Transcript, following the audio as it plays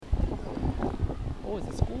Oh, it's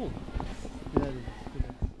a school.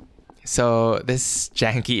 So this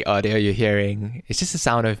janky audio you're hearing is just the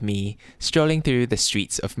sound of me strolling through the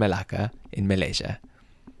streets of Malacca in Malaysia.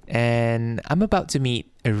 And I'm about to meet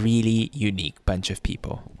a really unique bunch of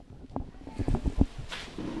people.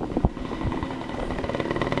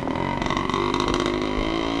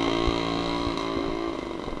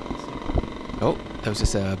 Oh, that was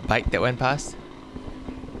just a bike that went past.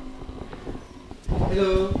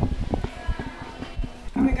 Hello.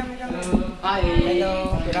 Come. Hello. Hi.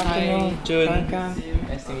 Hello. Good afternoon. Hi, Jun. Come.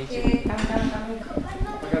 Nice to meet you.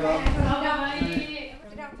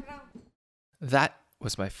 That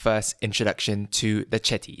was my first introduction to the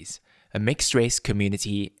Chetties, a mixed-race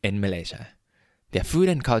community in Malaysia. Their food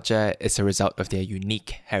and culture is a result of their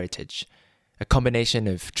unique heritage, a combination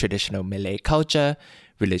of traditional Malay culture,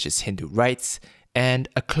 religious Hindu rites, and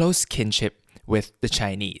a close kinship with the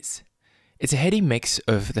Chinese. It's a heady mix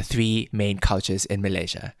of the three main cultures in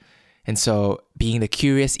Malaysia. And so, being the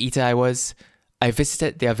curious eater I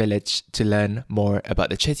visited their village to learn more about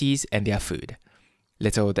the Chetties and their food.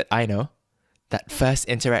 Little did I know, that first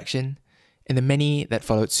interaction, and the many that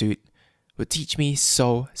followed suit, would teach me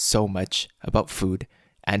so much about food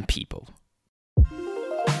and people.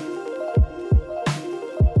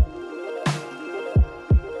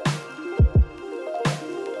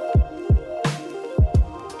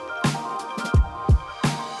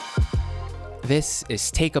 This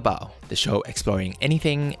is Take a Bow, the show exploring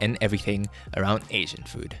anything and everything around Asian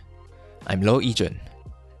food. I'm Lo Yijun.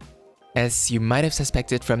 As you might have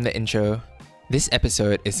suspected from the intro, this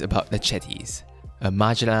episode is about the Chetties, a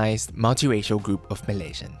marginalized, multiracial group of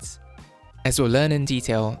Malaysians. As we'll learn in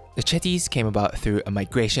detail, the Chetties came about through a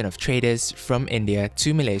migration of traders from India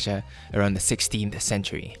to Malaysia around the 16th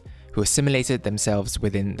century, who assimilated themselves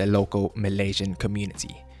within the local Malaysian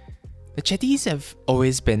community. The Chetties have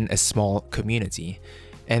always been a small community,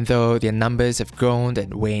 and though their numbers have grown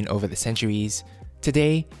and waned over the centuries,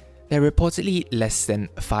 today there are reportedly less than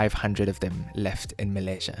 500 of them left in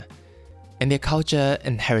Malaysia. And their culture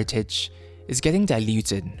and heritage is getting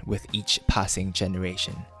diluted with each passing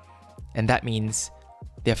generation. And that means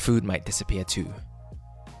their food might disappear too.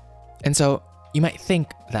 And so, you might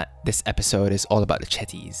think that this episode is all about the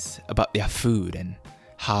Chetties, about their food and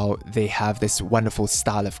how they have this wonderful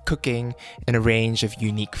style of cooking and a range of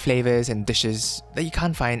unique flavors and dishes that you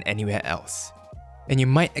can't find anywhere else. And you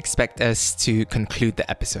might expect us to conclude the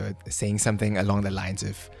episode saying something along the lines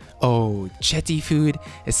of, "Oh, Chetty food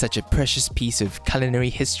is such a precious piece of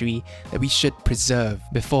culinary history that we should preserve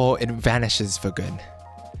before it vanishes for good."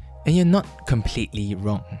 And you're not completely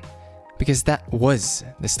wrong, because that was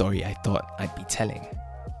the story I thought I'd be telling.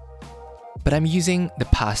 But I'm using the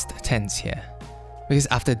past tense here, because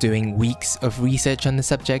after doing weeks of research on the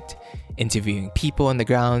subject, interviewing people on the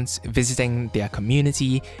grounds, visiting their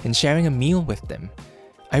community, and sharing a meal with them,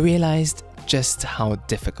 I realized just how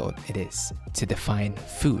difficult it is to define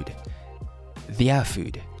food. Their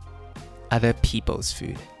food. Other people's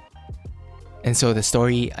food. And so the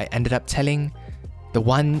story I ended up telling, the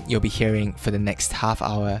one you'll be hearing for the next half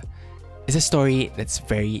hour, is a story that's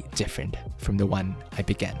very different from the one I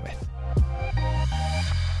began with.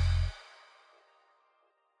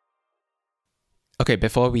 Okay,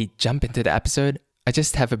 before we jump into the episode, I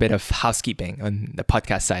just have a bit of housekeeping on the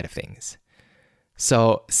podcast side of things.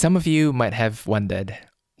 So, some of you might have wondered,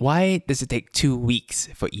 why does it take 2 weeks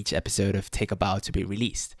for each episode of Take a Bow to be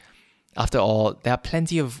released? After all, there are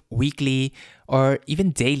plenty of weekly or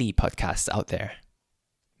even daily podcasts out there.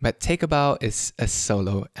 But Take a Bow is a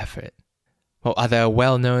solo effort. While other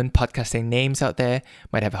well-known podcasting names out there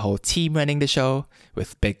might have a whole team running the show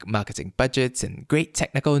with big marketing budgets and great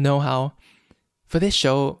technical know-how, for this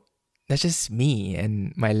show, that's just me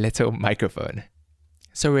and my little microphone.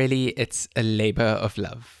 So really, it's a labor of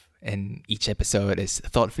love, and each episode is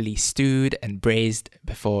thoughtfully stewed and braised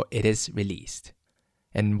before it is released.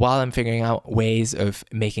 And while I'm figuring out ways of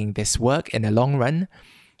making this work in the long run,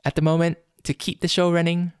 at the moment, to keep the show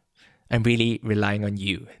running, I'm really relying on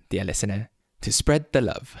you, dear listener, to spread the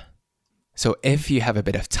love. So if you have a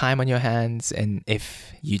bit of time on your hands, and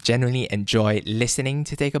if you genuinely enjoy listening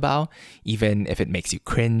to Take a Bow, even if it makes you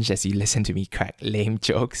cringe as you listen to me crack lame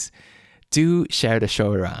jokes, do share the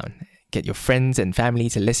show around. Get your friends and family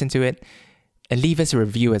to listen to it, and leave us a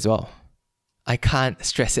review as well. I can't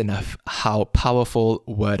stress enough how powerful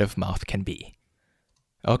word of mouth can be.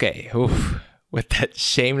 Okay, with that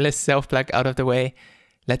shameless self-plug out of the way,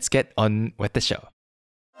 let's get on with the show.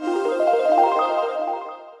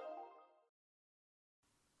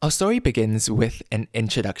 Our story begins with an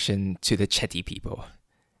introduction to the Chetty people.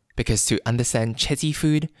 Because to understand Chetty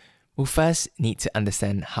food, we'll first need to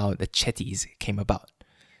understand how the Chetties came about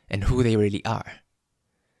and who they really are.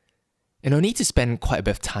 And I'll need to spend quite a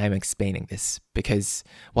bit of time explaining this because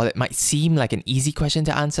while it might seem like an easy question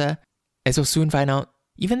to answer, as we'll soon find out,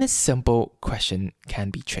 even this simple question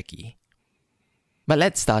can be tricky. But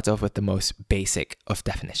let's start off with the most basic of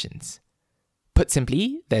definitions. Put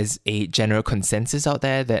simply, there's a general consensus out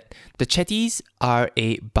there that the Chetties are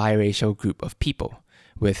a biracial group of people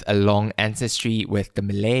with a long ancestry with the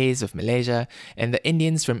Malays of Malaysia and the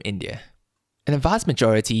Indians from India. And the vast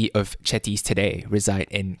majority of Chetties today reside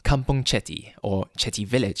in Kampung Chetty, or Chetty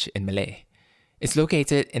village in Malay. It's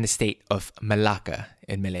located in the state of Malacca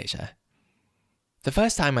in Malaysia. The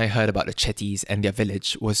first time I heard about the Chetties and their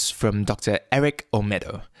village was from Dr. Eric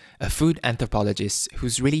Olmedo, a food anthropologist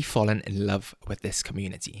who's really fallen in love with this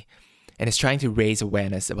community and is trying to raise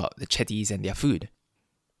awareness about the Chetties and their food.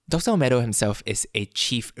 Dr. Olmedo himself is a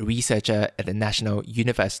chief researcher at the National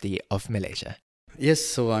University of Malaysia. Yes,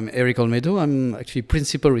 so I'm Eric Olmedo. I'm actually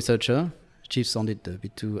principal researcher. Chief sounded a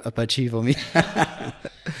bit too Apache for me.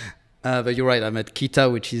 But you're right, I'm at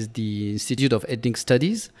KITA, which is the Institute of Ethnic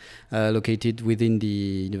Studies, located within the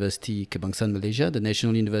University Kebangsaan Malaysia, the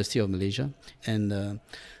National University of Malaysia. And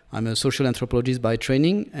I'm a social anthropologist by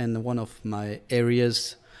training, and one of my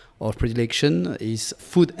areas of predilection is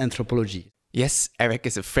food anthropology. Yes, Eric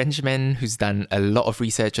is a Frenchman who's done a lot of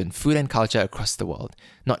research on food and culture across the world,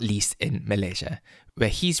 not least in Malaysia, where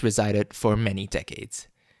he's resided for many decades.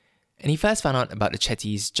 And he first found out about the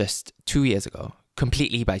Chetties just 2 years ago,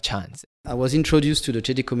 completely by chance. I was introduced to the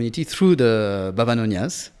Chetty community through the Baba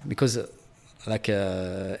Nonyas, because like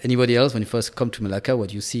anybody else, when you first come to Malacca,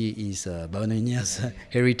 what you see is Baba Nonyas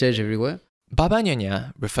heritage everywhere. Baba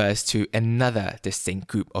Nyonya refers to another distinct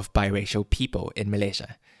group of biracial people in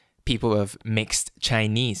Malaysia, people of mixed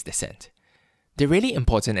Chinese descent. They're really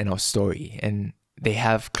important in our story, and they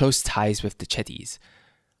have close ties with the Chetties.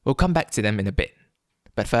 We'll come back to them in a bit.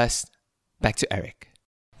 But first, back to Eric.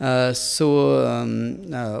 One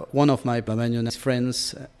of my Baba Nyonya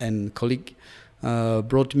friends and colleague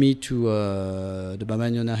brought me to the Baba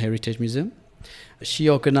Nyonya Heritage Museum. She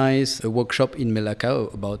organized a workshop in Malacca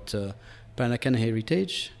about Peranakan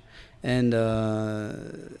heritage. And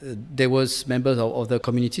there was members of other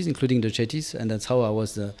communities, including the Chetties, and that's how I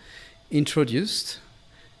was introduced.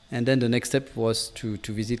 And then the next step was to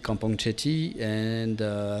visit Kampung Chetty, and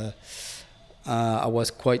I was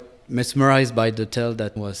quite mesmerized by the tale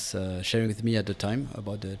that was sharing with me at the time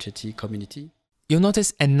about the Chetty community. You'll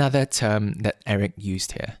notice another term that Eric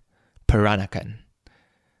used here, Peranakan.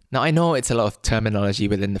 Now I know it's a lot of terminology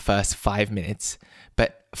within the first 5 minutes,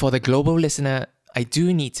 but for the global listener, I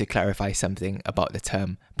do need to clarify something about the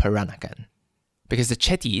term Peranakan. Because the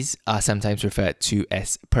Chetties are sometimes referred to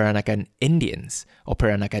as Peranakan Indians or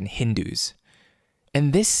Peranakan Hindus.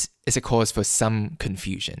 And this is a cause for some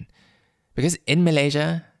confusion. Because in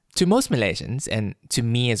Malaysia, to most Malaysians, and to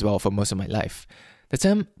me as well for most of my life, the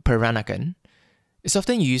term Peranakan is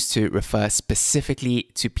often used to refer specifically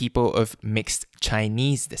to people of mixed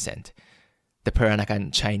Chinese descent, the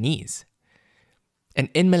Peranakan Chinese. And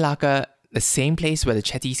in Malacca, the same place where the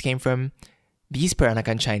Chetties came from, these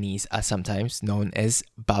Peranakan Chinese are sometimes known as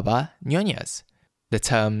Baba Nyonyas, the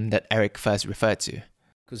term that Eric first referred to.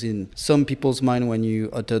 Because in some people's mind, when you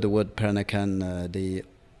utter the word Peranakan, they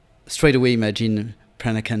straight away imagine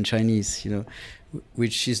Peranakan Chinese,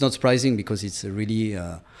 which is not surprising because it's really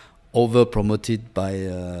over-promoted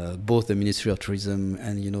by both the Ministry of Tourism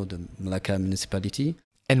and, the Malacca municipality.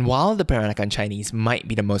 And while the Peranakan Chinese might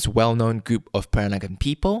be the most well-known group of Peranakan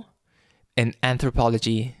people, in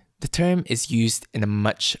anthropology, the term is used in a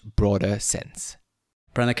much broader sense.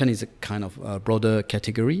 Peranakan is a kind of broader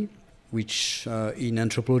category, which in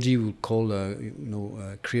anthropology we would call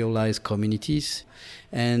creolized communities.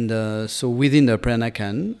 And so within the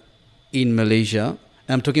Peranakan, in Malaysia,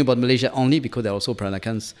 and I'm talking about Malaysia only because there are also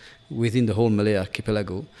Peranakans within the whole Malay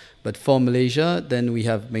archipelago. But for Malaysia, then we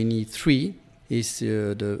have mainly three. Is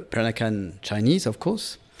the Peranakan Chinese, of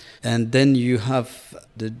course. And then you have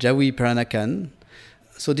the Jawi Peranakan.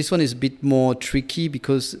 So this one is a bit more tricky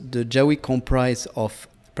because the Jawi comprise of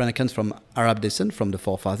Peranakans from Arab descent, from the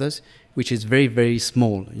forefathers, which is very, very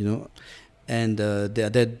small, And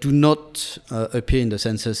they do not appear in the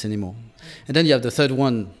census anymore. And then you have the third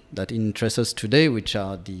one that interests us today, which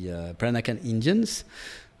are the Peranakan Indians.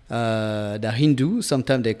 They're Hindu.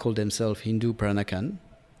 Sometimes they call themselves Hindu Peranakan.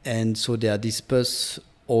 And so they are dispersed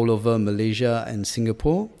all over Malaysia and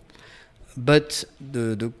Singapore. But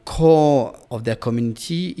the core of their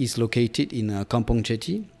community is located in Kampung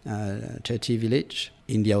Chetty, Chetty village,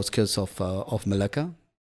 in the outskirts of Malacca.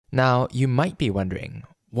 Now, you might be wondering,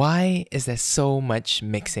 why is there so much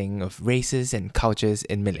mixing of races and cultures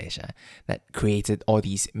in Malaysia that created all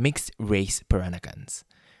these mixed race Peranakans?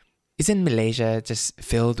 Isn't Malaysia just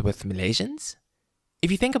filled with Malaysians?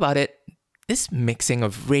 If you think about it, this mixing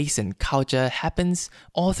of race and culture happens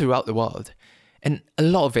all throughout the world, and a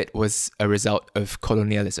lot of it was a result of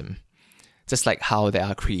colonialism. Just like how there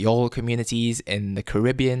are Creole communities in the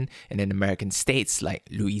Caribbean and in American states like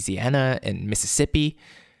Louisiana and Mississippi,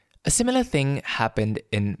 a similar thing happened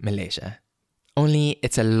in Malaysia. Only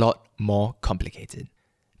it's a lot more complicated.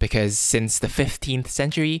 Because since the 15th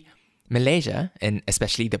century, Malaysia, and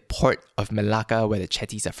especially the port of Malacca where the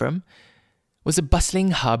Chetties are from, was a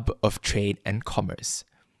bustling hub of trade and commerce.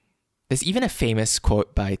 There's even a famous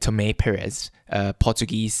quote by Tomé Pires, a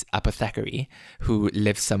Portuguese apothecary who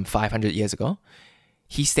lived some 500 years ago.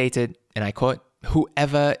 He stated, and I quote,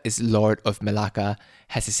 "Whoever is Lord of Malacca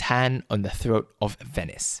has his hand on the throat of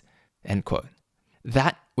Venice." End quote.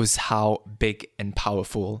 That was how big and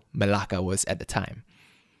powerful Malacca was at the time.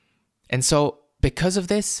 And so, because of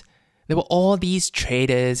this, there were all these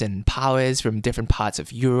traders and powers from different parts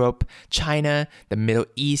of Europe, China, the Middle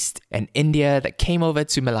East, and India that came over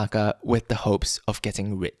to Malacca with the hopes of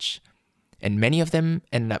getting rich. And many of them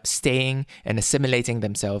ended up staying and assimilating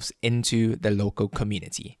themselves into the local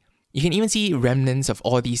community. You can even see remnants of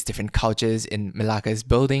all these different cultures in Malacca's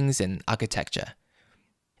buildings and architecture.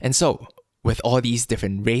 And so, with all these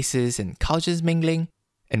different races and cultures mingling,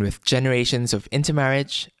 and with generations of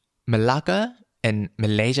intermarriage, Malacca, and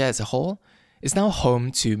Malaysia as a whole, is now home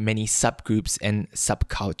to many subgroups and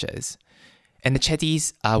subcultures. And the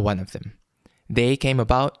Chetties are one of them. They came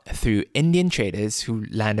about through Indian traders who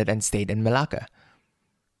landed and stayed in Malacca.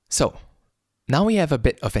 So, now we have a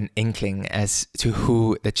bit of an inkling as to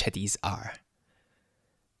who the Chetties are.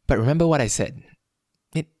 But remember what I said,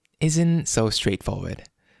 it isn't so straightforward.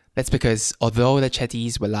 That's because although the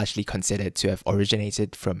Chetties were largely considered to have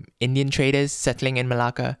originated from Indian traders settling in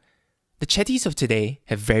Malacca, the Chetties of today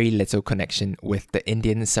have very little connection with the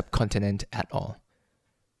Indian subcontinent at all.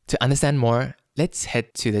 To understand more, let's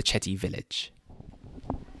head to the Chetty village.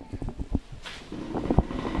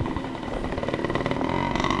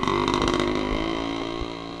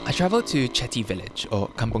 I travelled to Chetty village, or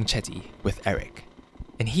Kampung Chetty, with Eric.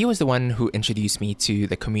 And he was the one who introduced me to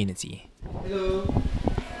the community. Hello.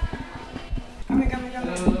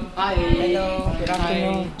 Come. Hi. Hello. Good Hi,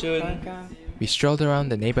 afternoon. Jun. Welcome. We strolled around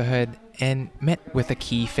the neighbourhood and met with a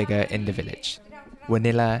key figure in the village,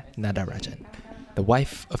 Wanila Nadarajan, the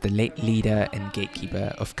wife of the late leader and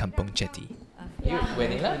gatekeeper of Kampung Chetty. You,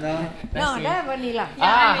 Vanilla? No, that's Vanilla.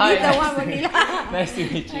 Hi. He's the one Vanilla. Nice to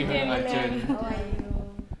meet you, Jun. How are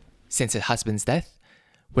you? Since her husband's death,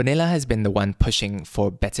 Wanila has been the one pushing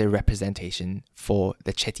for better representation for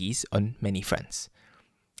the Chetties on many fronts.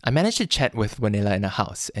 I managed to chat with Wanila in her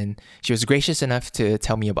house, and she was gracious enough to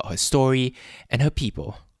tell me about her story and her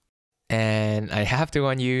people. And I have to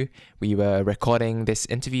warn you, we were recording this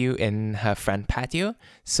interview in her front patio,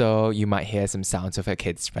 so you might hear some sounds of her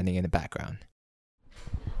kids running in the background.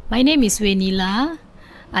 My name is Wenila.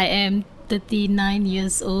 I am 39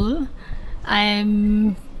 years old. I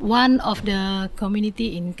am one of the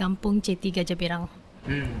community in Kampung Chetty Gajah Berang.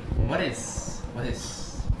 What is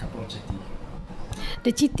Kampung Chetty?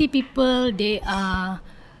 The Chetty people, they are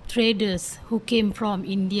traders who came from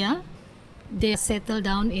India. They settled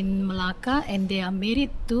down in Malacca and they are married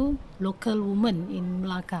to local women in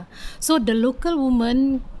Malacca. So the local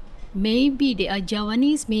women, maybe they are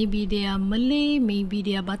Javanese, maybe they are Malay, maybe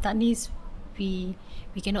they are Bataknese. We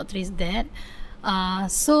cannot trace that.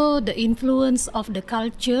 So the influence of the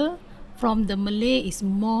culture from the Malay is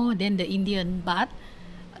more than the Indian, but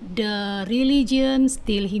the religion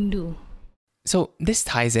still Hindu. So this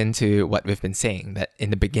ties into what we've been saying, that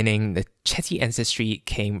in the beginning, the Chetty ancestry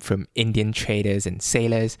came from Indian traders and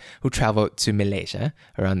sailors who travelled to Malaysia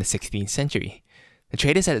around the 16th century. The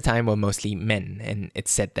traders at the time were mostly men, and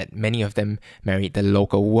it's said that many of them married the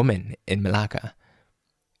local woman in Malacca.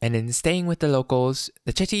 And in staying with the locals,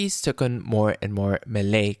 the Chetties took on more and more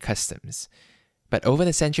Malay customs. But over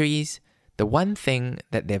the centuries, the one thing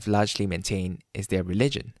that they've largely maintained is their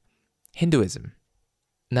religion, Hinduism.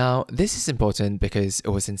 Now, this is important because it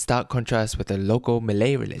was in stark contrast with the local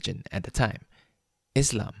Malay religion at the time,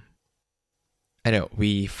 Islam. I know,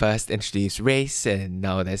 we first introduced race and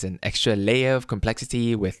now there's an extra layer of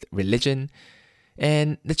complexity with religion,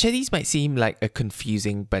 and the Chetties might seem like a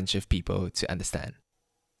confusing bunch of people to understand.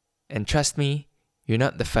 And trust me, you're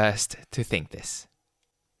not the first to think this.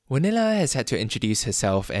 Wanila has had to introduce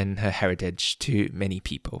herself and her heritage to many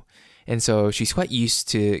people, and so she's quite used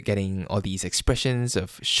to getting all these expressions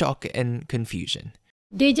of shock and confusion.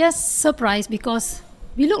 They just surprised because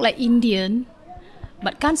we look like Indian,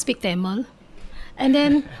 but can't speak Tamil. And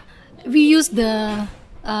then we use the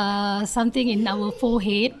something in our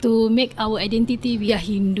forehead to make our identity. We are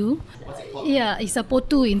Hindu. Yeah, it's a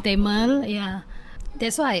potu in Tamil. Yeah,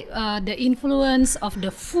 that's why the influence of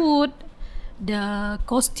the food, the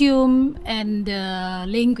costume, and the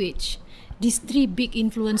language. These three big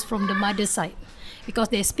influence from the mother side, because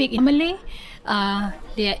they speak in Malay.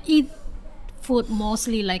 They eat food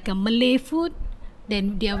mostly like a Malay food.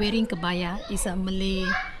 Then they are wearing kebaya. It's a Malay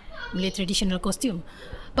traditional costume.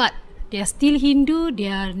 But they are still Hindu. They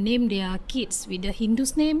are name their kids with the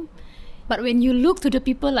Hindu's name. But when you look to the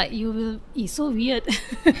people, like you will, it's so weird.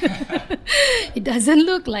 It doesn't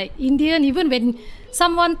look like Indian. Even when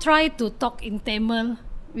someone try to talk in Tamil,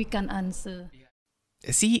 we can't answer.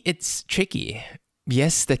 See, it's tricky.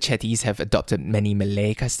 Yes, the Chetties have adopted many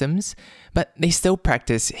Malay customs, but they still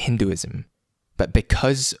practice Hinduism. But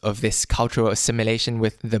because of this cultural assimilation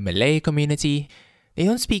with the Malay community, they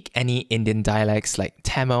don't speak any Indian dialects like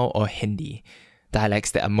Tamil or Hindi, dialects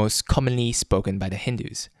that are most commonly spoken by the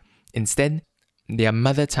Hindus. Instead, their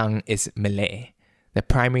mother tongue is Malay, the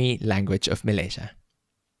primary language of Malaysia.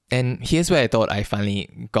 And here's where I thought I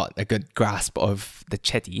finally got a good grasp of the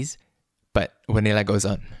Chetties, but Vanilla goes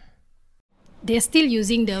on. They're still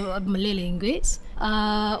using the Malay language.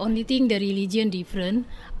 Only thing, the religion different.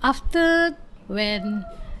 After when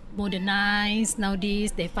modernized,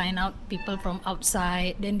 nowadays they find out people from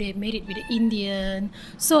outside, then they married with the Indian.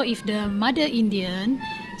 So if the mother Indian,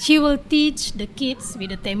 she will teach the kids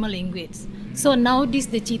with the Tamil language. So nowadays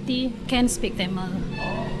the Chitti can speak Tamil.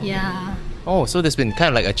 Yeah. Oh, so there's been kind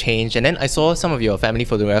of like a change. And then I saw some of your family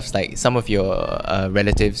photographs, like some of your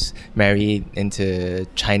relatives married into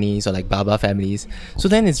Chinese or like Baba families. So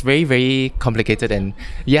then it's very, very complicated and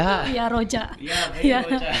yeah. Yeah, Roja. Yeah, very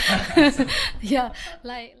Roja. Yeah,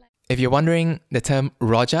 like. If you're wondering, the term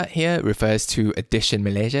rojak here refers to a dish in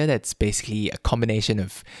Malaysia that's basically a combination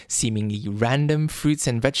of seemingly random fruits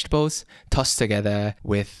and vegetables tossed together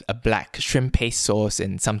with a black shrimp paste sauce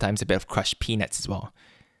and sometimes a bit of crushed peanuts as well.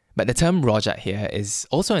 But the term rojak here is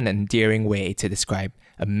also an endearing way to describe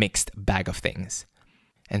a mixed bag of things.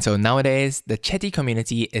 And so nowadays, the Chetty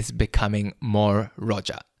community is becoming more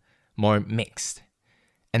rojak, more mixed.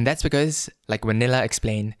 And that's because, like Vanilla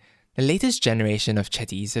explained, the latest generation of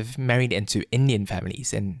Chetties have married into Indian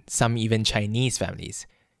families and some even Chinese families.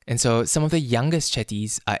 And so some of the youngest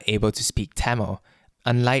Chetties are able to speak Tamil,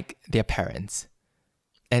 unlike their parents.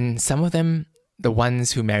 And some of them, the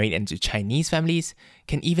ones who married into Chinese families,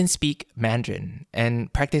 can even speak Mandarin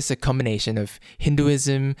and practice a combination of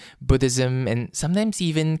Hinduism, Buddhism, and sometimes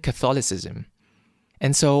even Catholicism.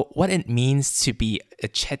 And so what it means to be a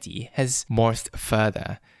Chetty has morphed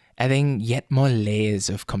further, adding yet more layers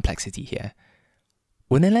of complexity here.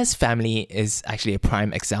 Vanilla's family is actually a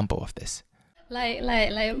prime example of this. Like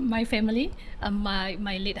my family, my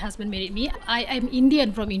late husband married me. I'm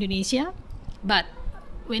Indian from Indonesia, but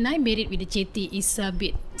when I married with the Chetty, it's a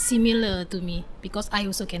bit similar to me because I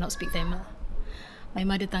also cannot speak Tamil. My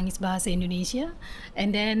mother tongue is Bahasa Indonesia,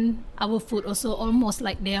 and then our food also almost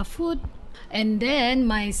like their food. And then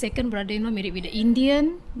my second brother-in-law married with the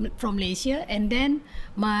Indian from Malaysia, and then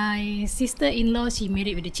my sister-in-law, she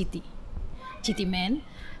married with the Chetty man.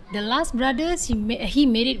 The last brother, he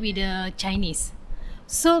married with a Chinese.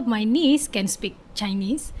 So my niece can speak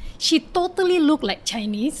Chinese. She totally look like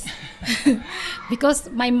Chinese because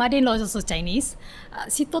my mother-in-law is also Chinese.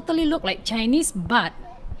 She totally look like Chinese, but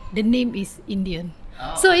the name is Indian.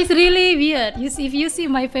 So it's really weird. If you see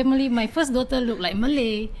my family, my first daughter look like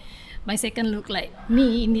Malay. My second look like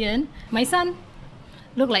me, Indian. My son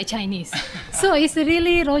look like Chinese. So it's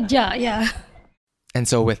really rojak, yeah. And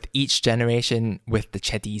so with each generation, with the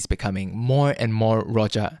Chetties becoming more and more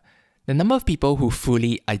rojak, the number of people who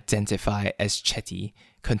fully identify as Chetty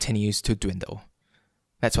continues to dwindle.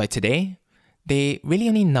 That's why today, they really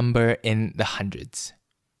only number in the hundreds.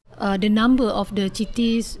 The number of the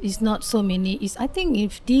Chetties is not so many. I think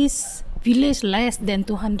if this village less than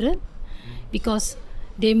 200, because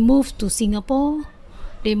they moved to Singapore,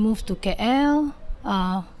 they moved to KL,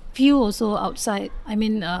 few also outside,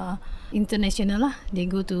 international lah. They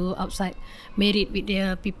go to outside, married with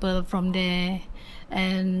their people from there,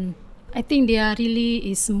 and I think they are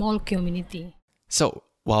really a small community. So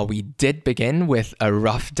while we did begin with a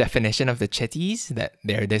rough definition of the Chetties, that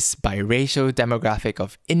they're this biracial demographic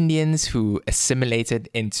of Indians who assimilated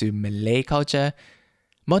into Malay culture,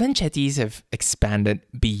 modern Chetties have expanded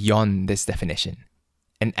beyond this definition.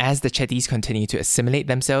 And as the Chetties continue to assimilate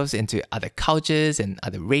themselves into other cultures and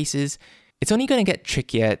other races, it's only going to get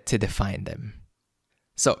trickier to define them.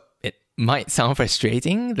 So it might sound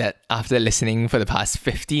frustrating that after listening for the past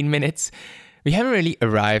 15 minutes, we haven't really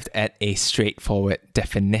arrived at a straightforward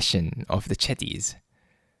definition of the chetties.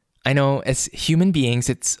 I know, as human beings,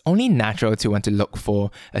 it's only natural to want to look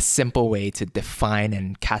for a simple way to define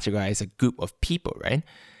and categorize a group of people, right?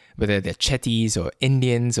 Whether they're chetties or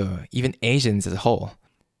Indians or even Asians as a whole.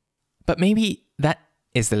 But maybe that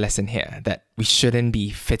is the lesson here, that we shouldn't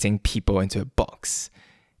be fitting people into a box.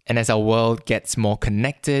 And as our world gets more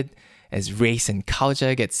connected, as race and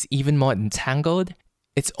culture gets even more entangled,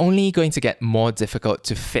 it's only going to get more difficult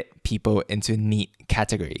to fit people into neat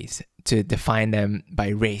categories, to define them by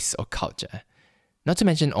race or culture. Not to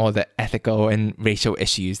mention all the ethical and racial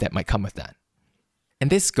issues that might come with that. And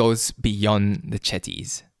this goes beyond the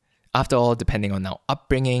chetties. After all, depending on our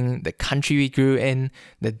upbringing, the country we grew in,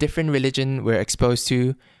 the different religion we're exposed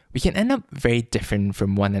to, we can end up very different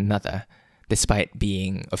from one another, despite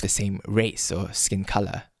being of the same race or skin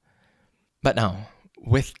color. But now,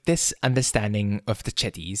 with this understanding of the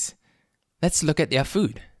chetties, let's look at their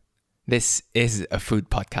food. This is a food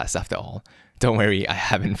podcast after all. Don't worry, I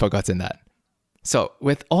haven't forgotten that. So,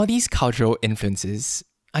 with all these cultural influences,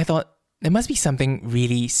 I thought there must be something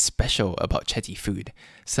really special about Chetty food.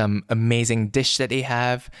 Some amazing dish that they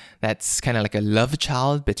have that's kind of like a love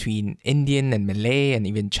child between Indian and Malay and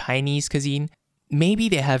even Chinese cuisine. Maybe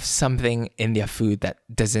they have something in their food that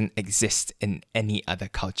doesn't exist in any other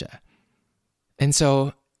culture. And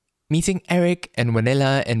so, meeting Eric and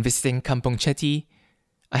Wanilla and visiting Kampung Chetty,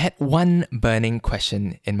 I had one burning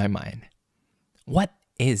question in my mind. What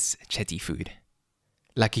is Chetty food?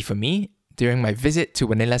 Lucky for me, during my visit to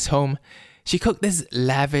Wanilla's home, she cooked this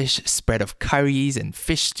lavish spread of curries and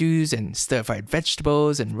fish stews and stir-fried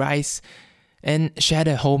vegetables and rice, and shared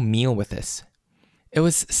a whole meal with us. It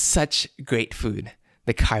was such great food.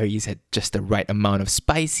 The curries had just the right amount of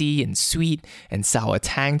spicy and sweet and sour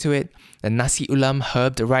tang to it. The nasi ulam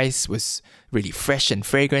herbed rice was really fresh and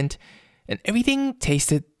fragrant. And everything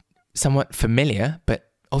tasted somewhat familiar,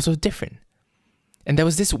 but also different. And there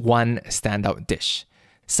was this one standout dish,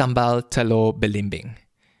 sambal telur belimbing.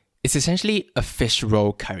 It's essentially a fish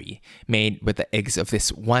roll curry made with the eggs of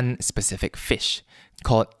this one specific fish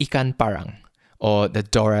called ikan parang, or the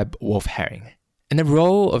dorab wolf herring. And the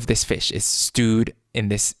roll of this fish is stewed in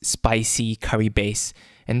this spicy curry base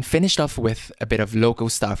and finished off with a bit of local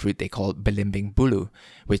starfruit they call belimbing bulu,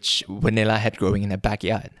 which Wanilla had growing in her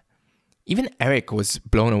backyard. Even Eric was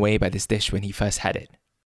blown away by this dish when he first had it.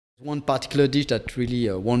 One particular dish that really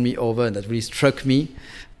won me over and that really struck me,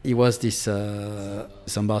 it was this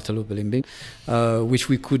sambal telur belimbing, which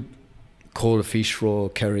we could call a fish roll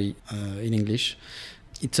curry in English.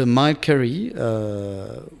 It's a mild curry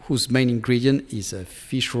whose main ingredient is a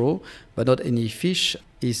fish roe, but not any fish.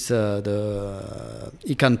 It's the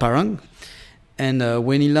ikan parang. And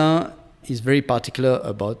Wanilla is very particular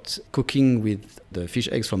about cooking with the fish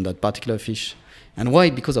eggs from that particular fish. And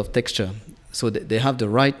why? Because of texture. So they have the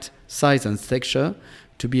right size and texture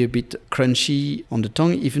to be a bit crunchy on the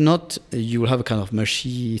tongue. If not, you will have a kind of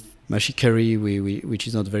mushy curry which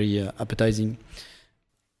is not very appetizing.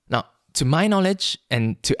 Now, to my knowledge,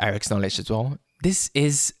 and to Eric's knowledge as well, this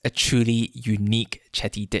is a truly unique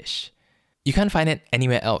Chetty dish. You can't find it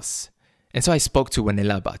anywhere else. And so I spoke to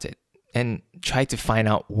Wanilla about it and tried to find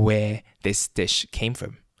out where this dish came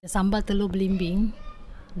from. The sambal telur belimbing,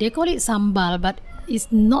 they call it sambal, but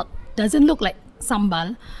doesn't look like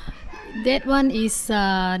sambal. That one is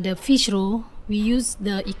the fish roe. We use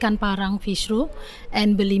the ikan parang fish roe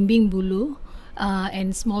and belimbing bulu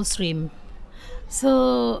and small shrimp.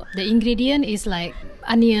 So the ingredient is like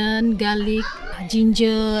onion, garlic,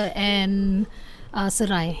 ginger, and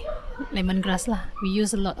serai, lemongrass lah. We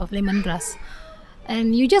use a lot of lemongrass,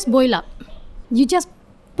 and you just boil up. You just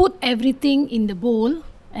put everything in the bowl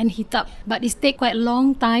and heat up. But it takes quite a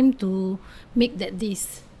long time to make that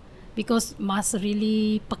dish because must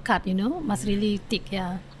really pekat, must really thick,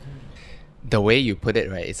 yeah. The way you put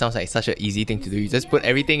it, right, it sounds like such an easy thing to do. You just put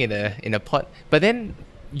everything in a pot, but then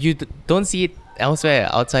you don't see it elsewhere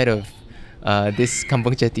outside of this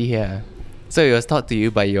Kampung Chetty here. So it was taught to you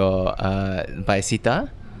by by Sita,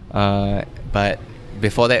 but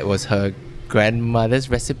before that was her grandmother's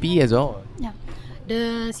recipe as well. Yeah.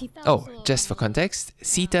 The Sita Oh, just for context,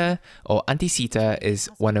 Sita or Auntie Sita is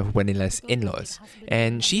one of Wanilla's in-laws,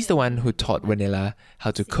 and she's the one who taught Wanilla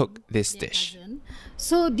how to cook this dish.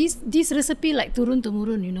 So this recipe like turun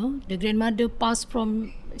temurun, the grandmother passed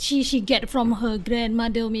from she get from her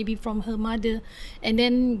grandmother, maybe from her mother, and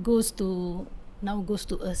then goes to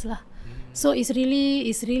us lah. So it's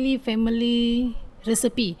really family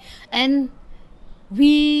recipe, and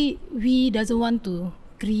we doesn't want to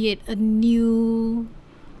create a new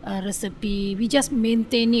recipe. We just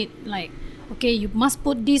maintain it like, okay, you must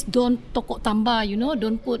put this, don't tokok tambah,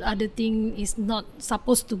 don't put other thing is not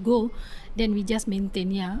supposed to go. Then we just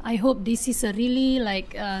maintain, yeah. I hope this is a really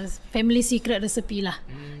like family secret recipe lah.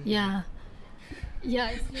 Yeah.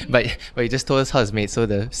 Yeah. It's really But you just told us how it's made, so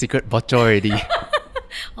the secret bocor already.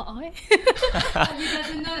 he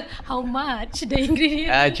doesn't know how much the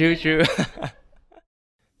ingredient. True.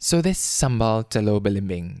 So this sambal telur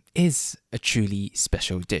belimbing is a truly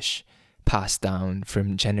special dish, passed down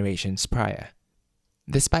from generations prior.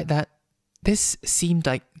 Despite that, this seemed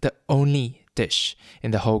like the only dish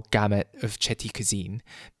in the whole gamut of Chetty cuisine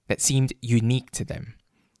that seemed unique to them.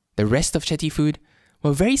 The rest of Chetty food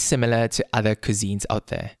were very similar to other cuisines out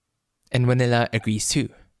there, and Wanila agrees too.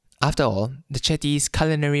 After all, the Chetty's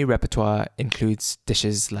culinary repertoire includes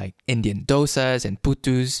dishes like Indian dosas and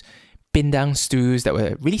putus, pindang stews that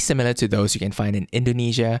were really similar to those you can find in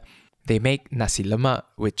Indonesia. They make nasi lemak,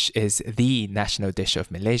 which is the national dish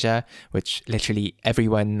of Malaysia, which literally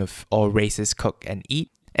everyone of all races cook and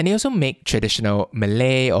eat. And they also make traditional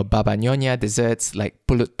Malay or Baba Nyonya desserts like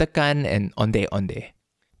pulut tekan and onde onde.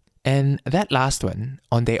 And that last one,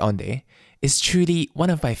 onde onde, is truly one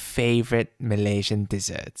of my favorite Malaysian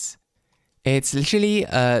desserts. It's literally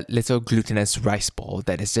a little glutinous rice ball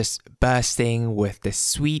that is just bursting with the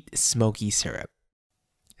sweet, smoky syrup.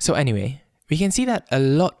 So anyway, we can see that a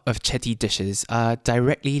lot of Chetty dishes are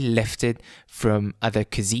directly lifted from other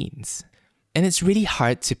cuisines. And it's really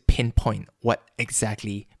hard to pinpoint what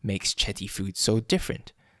exactly makes Chetty food so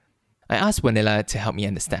different. I asked Wanila to help me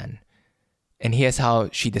understand. And here's how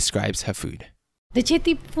she describes her food. The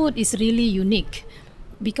Chetty food is really unique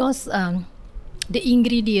because the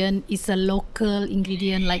ingredient is a local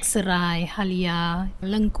ingredient like serai, halia,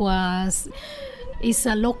 lengkuas. It's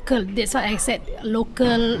a local, that's why I said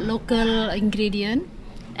local ingredient,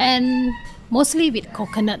 and mostly with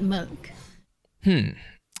coconut milk.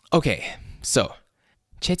 Okay, so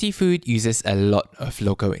Chetty food uses a lot of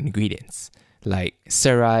local ingredients like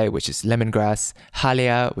serai, which is lemongrass,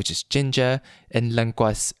 halia, which is ginger, and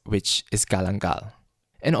lengkuas, which is galangal,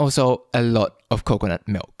 and also a lot of coconut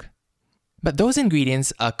milk. But those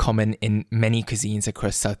ingredients are common in many cuisines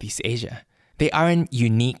across Southeast Asia. They aren't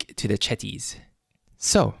unique to the Chettys.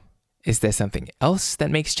 So, is there something else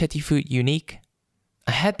that makes Chetty food unique?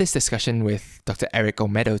 I had this discussion with Dr. Eric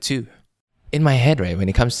Omedo too. In my head, right, when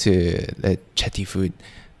it comes to the Chetty food,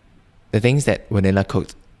 the things that Wanila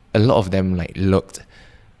cooked, a lot of them like looked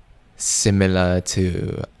similar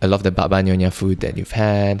to a lot of the Baba Nyonya food that you've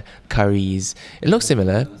had, curries. It looks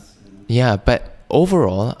similar. Yeah, but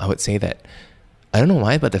overall, I would say that, I don't know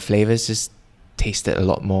why, but the flavors just tasted a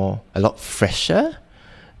lot fresher.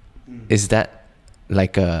 Is that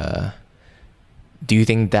like do you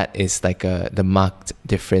think that is like the marked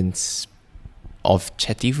difference of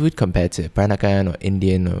Chetty food compared to Peranakan or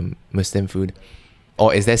Indian or Muslim food?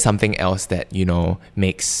 Or is there something else that,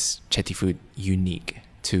 makes Chetty food unique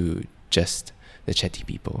to just the Chetty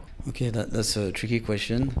people? Okay, that's a tricky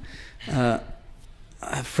question.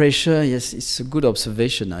 Fresher, yes, it's a good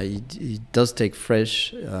observation. It does take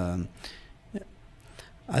fresh. I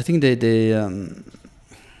think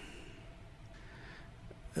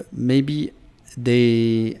maybe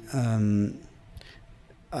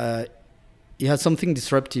it had something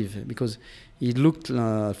disruptive because it looked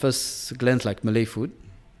first glance like Malay food,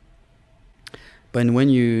 but when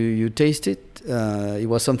you taste it, it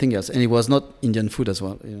was something else, and it was not Indian food as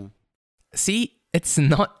well. See, it's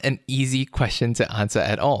not an easy question to answer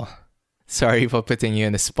at all. Sorry for putting you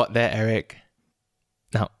in the spot there, Eric.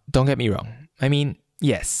 Now, don't get me wrong. I mean,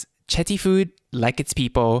 yes, Chetty food, like its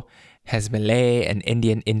people, has Malay and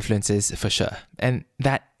Indian influences for sure, and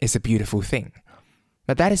that is a beautiful thing.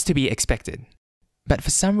 But that is to be expected. But for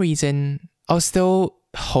some reason, I was still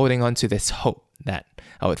holding on to this hope that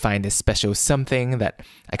I would find this special something that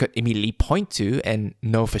I could immediately point to and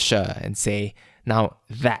know for sure and say, now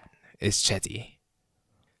that is Chetty.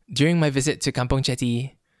 During my visit to Kampong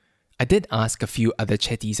Chetty, I did ask a few other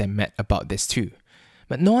Chettys I met about this too,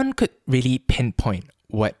 but no one could really pinpoint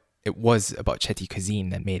what it was about Chetty cuisine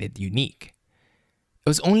that made it unique. It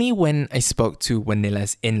was only when I spoke to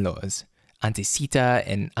Wanila's in-laws, Auntie Sita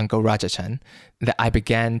and Uncle Rajachan, that I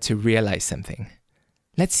began to realize something.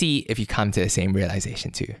 Let's see if you come to the same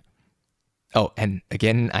realization too. Oh, and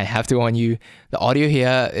again, I have to warn you, the audio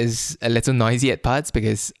here is a little noisy at parts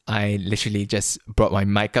because I literally just brought my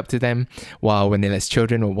mic up to them while Wanila's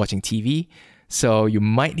children were watching TV. So you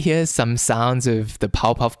might hear some sounds of the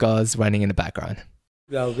Powerpuff Girls running in the background.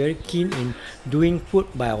 We are very keen in doing food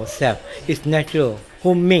by ourselves. It's natural,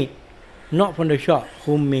 homemade, not from the shop,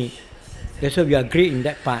 homemade. That's why we are great in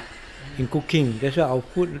that part. in cooking. That's why our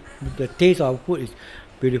food, the taste of our food is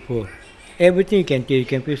beautiful. Everything you can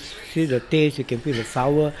taste. You can feel the taste, you can feel the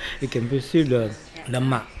sour, you can feel the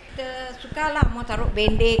lemak. Kita suka lah mau taruh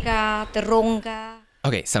bende kah, terung kah.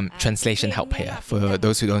 Okay, some translation help here for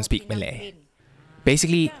those who don't speak Malay.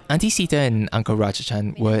 Basically, Auntie Sita and Uncle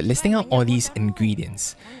Rajachan were listing out all these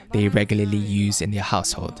ingredients they regularly use in their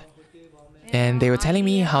household. And they were telling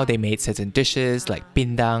me how they made certain dishes like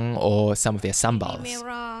pindang or some of their sambals.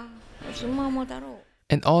 Merah, semua mau taruh.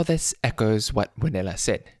 And all this echoes what Wanilla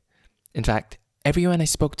said. In fact, everyone I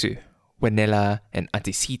spoke to, Wanilla and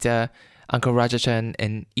Auntie Sita, Uncle Rajachan,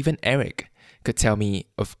 and even Eric, could tell me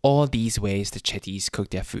of all these ways the Chetties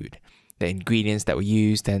cooked their food, the ingredients that were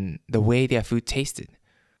used, and the way their food tasted.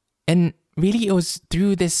 And really, it was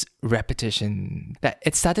through this repetition that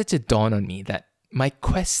it started to dawn on me that my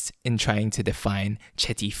quest in trying to define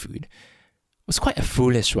Chetty food was quite a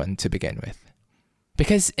foolish one to begin with.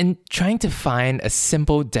 Because in trying to find a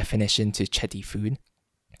simple definition to Chetty food,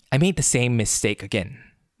 I made the same mistake again.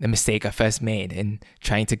 The mistake I first made in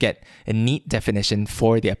trying to get a neat definition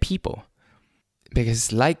for their people.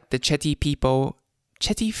 Because like the Chetty people,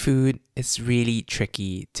 Chetty food is really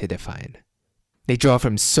tricky to define. They draw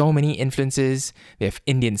from so many influences. They have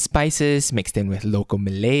Indian spices mixed in with local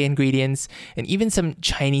Malay ingredients, and even some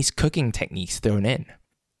Chinese cooking techniques thrown in.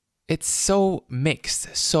 It's so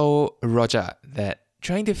mixed, so rojak, that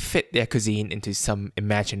trying to fit their cuisine into some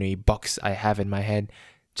imaginary box I have in my head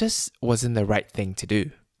just wasn't the right thing to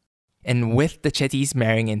do. And with the Chetties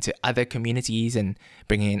marrying into other communities and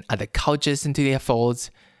bringing in other cultures into their folds,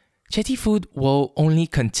 Chetty food will only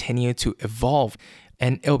continue to evolve,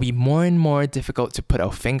 and it'll be more and more difficult to put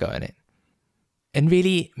our finger on it. And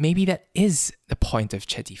really, maybe that is the point of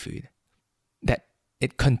Chetty food, that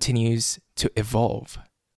it continues to evolve.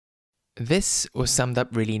 This was summed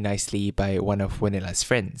up really nicely by one of Wanilla's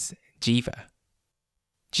friends, Jiva.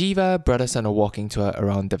 Jiva brought us on a walking tour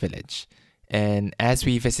around the village, and as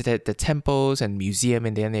we visited the temples and museum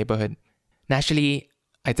in their neighborhood, naturally,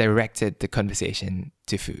 I directed the conversation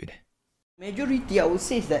to food. Majority, I would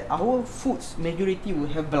say, is that our foods, majority will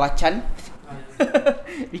have belacan.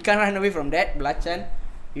 We can't run away from that, belacan.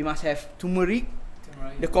 We must have turmeric.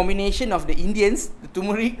 The combination of the Indians, the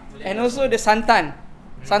turmeric, and also the santan.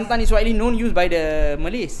 Santan is widely known, used by the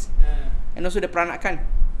Malays. And also the peranakan.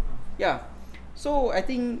 Yeah. So, I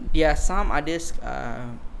think there are some others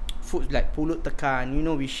foods like pulut tekan,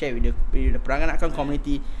 we share with the peranakan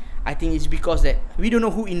community. I think it's because that we don't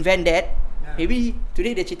know who invented that. Maybe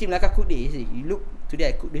today the Chetty Melaka cook this. You look, today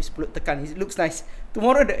I cook this pulut tekan. It looks nice.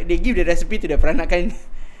 Tomorrow they give the recipe to the peranakan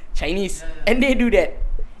Chinese, and they do that.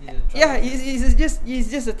 Yeah, it's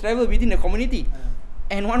just a travel within the community.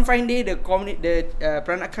 And one fine day, the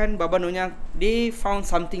peranakan Baba Nyonya, they found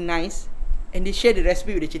something nice, and they share the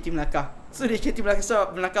recipe with the Chetty Melaka. So the Chetty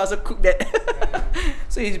Melaka also cook that.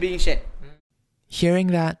 So it's being shared. Hearing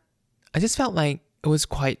that, I just felt like it was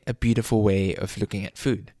quite a beautiful way of looking at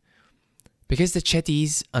food. Because the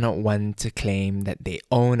Chetties are not one to claim that they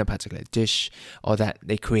own a particular dish or that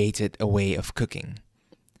they created a way of cooking.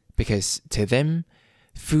 Because to them,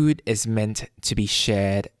 food is meant to be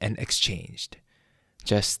shared and exchanged.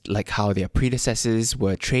 Just like how their predecessors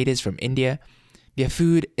were traders from India, their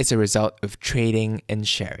food is a result of trading and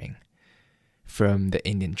sharing. From the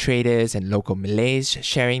Indian traders and local Malays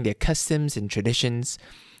sharing their customs and traditions,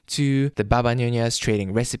 to the Baba Nyonyas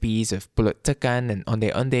trading recipes of pulut tekan and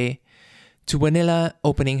onde-onde, to Wanilla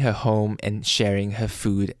opening her home and sharing her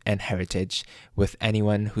food and heritage with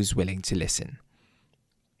anyone who's willing to listen.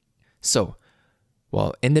 So,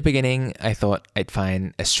 well, in the beginning, I thought I'd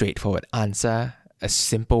find a straightforward answer, a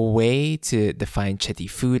simple way to define Chetty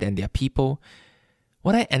food and their people.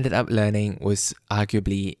 What I ended up learning was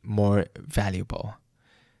arguably more valuable.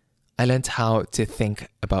 I learned how to think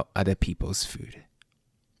about other people's food.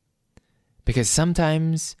 Because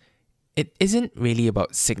sometimes it isn't really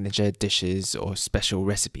about signature dishes or special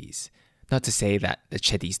recipes. Not to say that the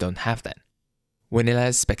Chetties don't have that.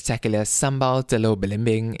 Wanilla's spectacular sambal telur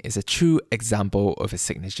belimbing is a true example of a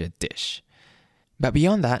signature dish. But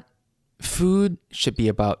beyond that, food should be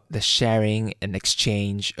about the sharing and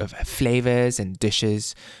exchange of flavors and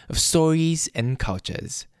dishes, of stories and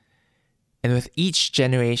cultures. And with each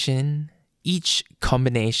generation, each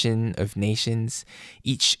combination of nations,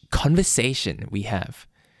 each conversation we have,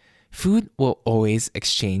 food will always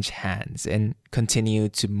exchange hands and continue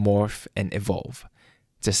to morph and evolve,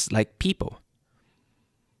 just like people.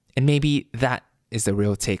 And maybe that is the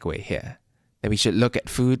real takeaway here, that we should look at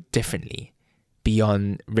food differently,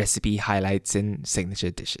 beyond recipe highlights and signature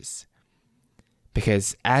dishes.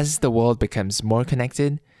 Because as the world becomes more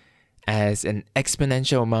connected, as an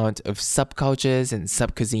exponential amount of subcultures and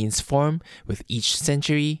subcuisines form with each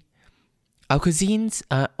century, our cuisines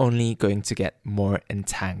are only going to get more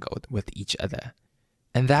entangled with each other.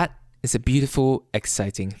 And that is a beautiful,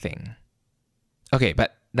 exciting thing. Okay,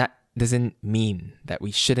 but that doesn't mean that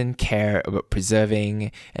we shouldn't care about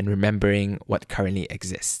preserving and remembering what currently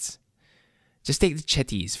exists. Just take the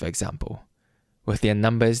Chetties, for example. With their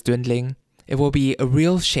numbers dwindling, it will be a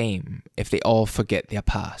real shame if they all forget their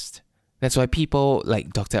past. That's why people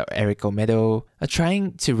like Dr. Eric Omedo are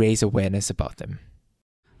trying to raise awareness about them.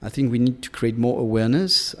 I think we need to create more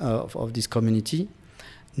awareness of this community,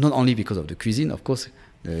 not only because of the cuisine, of course,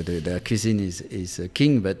 the cuisine is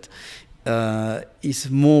king, but it's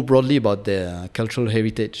more broadly about their cultural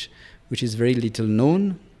heritage, which is very little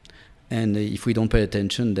known. And if we don't pay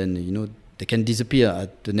attention, then, they can disappear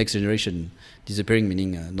at the next generation. Disappearing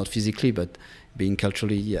meaning not physically, but being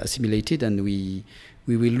culturally assimilated, and we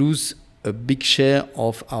will lose a big share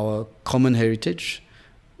of our common heritage,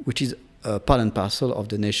 which is part and parcel of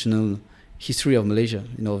the national history of Malaysia,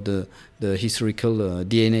 the historical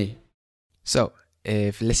DNA. So,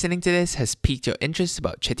 if listening to this has piqued your interest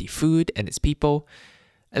about Chetty food and its people,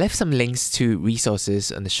 I left some links to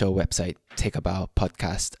resources on the show website,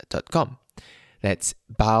 takeabaopodcast.com. That's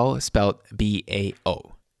bao spelled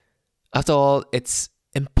B-A-O. After all, it's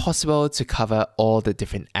impossible to cover all the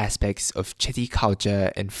different aspects of Chetty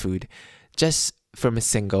culture and food just from a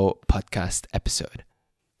single podcast episode.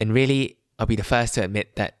 And really, I'll be the first to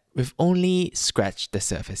admit that we've only scratched the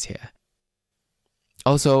surface here.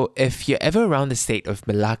 Also, if you're ever around the state of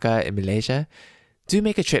Melaka in Malaysia, do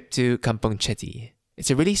make a trip to Kampung Chetty. It's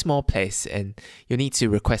a really small place and you'll need to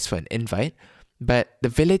request for an invite, but the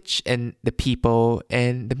village and the people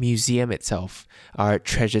and the museum itself are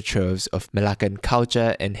treasure troves of Malacan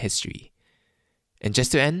culture and history. And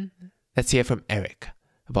just to end, let's hear from Eric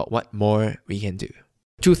about what more we can do.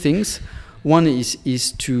 Two things. One is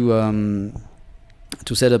to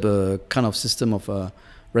set up a kind of system of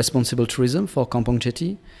responsible tourism for Kampung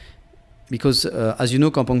Chetty, because as you know,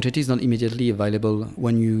 Kampung Chetty is not immediately available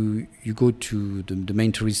when you go to the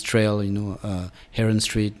main tourist trail, Heron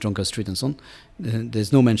Street, Jonker Street, and so on.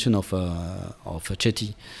 There's no mention of a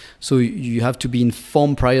Chetty, so you have to be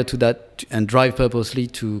informed prior to that and drive purposely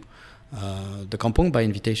to the kampung by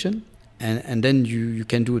invitation. And then you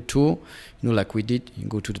can do a tour, like we did. You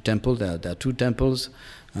go to the temple. There are two temples,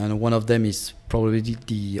 and one of them is probably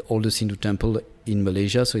the oldest Hindu temple in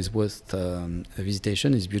Malaysia, so it's worth a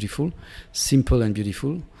visitation. It's beautiful, simple and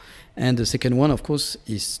beautiful. And the second one, of course,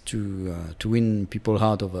 is to win people's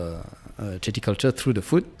heart of Chetty culture through the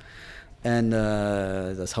food, and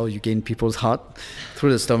that's how you gain people's heart,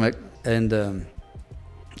 through the stomach, and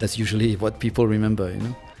that's usually what people remember,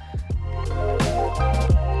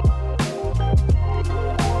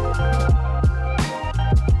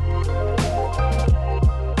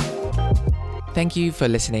 Thank you for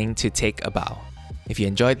listening to Take a Bow. If you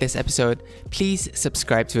enjoyed this episode, please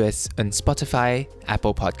subscribe to us on Spotify,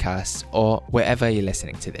 Apple Podcasts, or wherever you're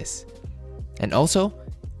listening to this. And also,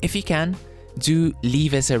 if you can, do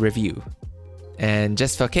leave us a review. And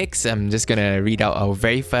just for kicks, I'm just gonna read out our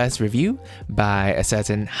very first review by a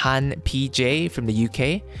certain Han PJ from the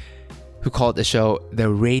UK, who called the show the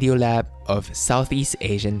Radiolab of Southeast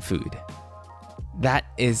Asian food. That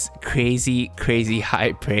is crazy, crazy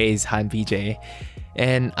high praise, Han PJ.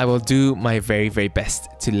 And I will do my very, very best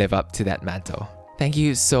to live up to that mantle. Thank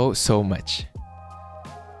you so, so much.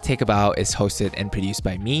 Take a Bow is hosted and produced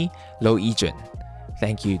by me, Lo Yi-jun.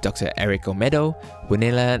 Thank you Dr. Eric Omedo,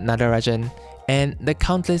 Wunila Nadarajan, and the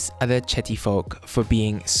countless other Chetty folk for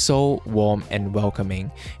being so warm and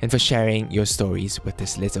welcoming and for sharing your stories with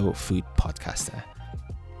this little food podcaster.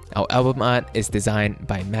 Our album art is designed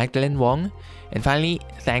by Magdalene Wong. And finally,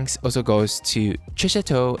 thanks also goes to Trisha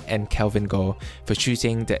To and Kelvin Goh for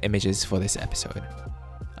shooting the images for this episode.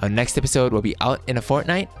 Our next episode will be out in a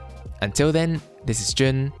fortnight. Until then, this is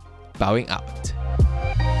Jun, bowing out.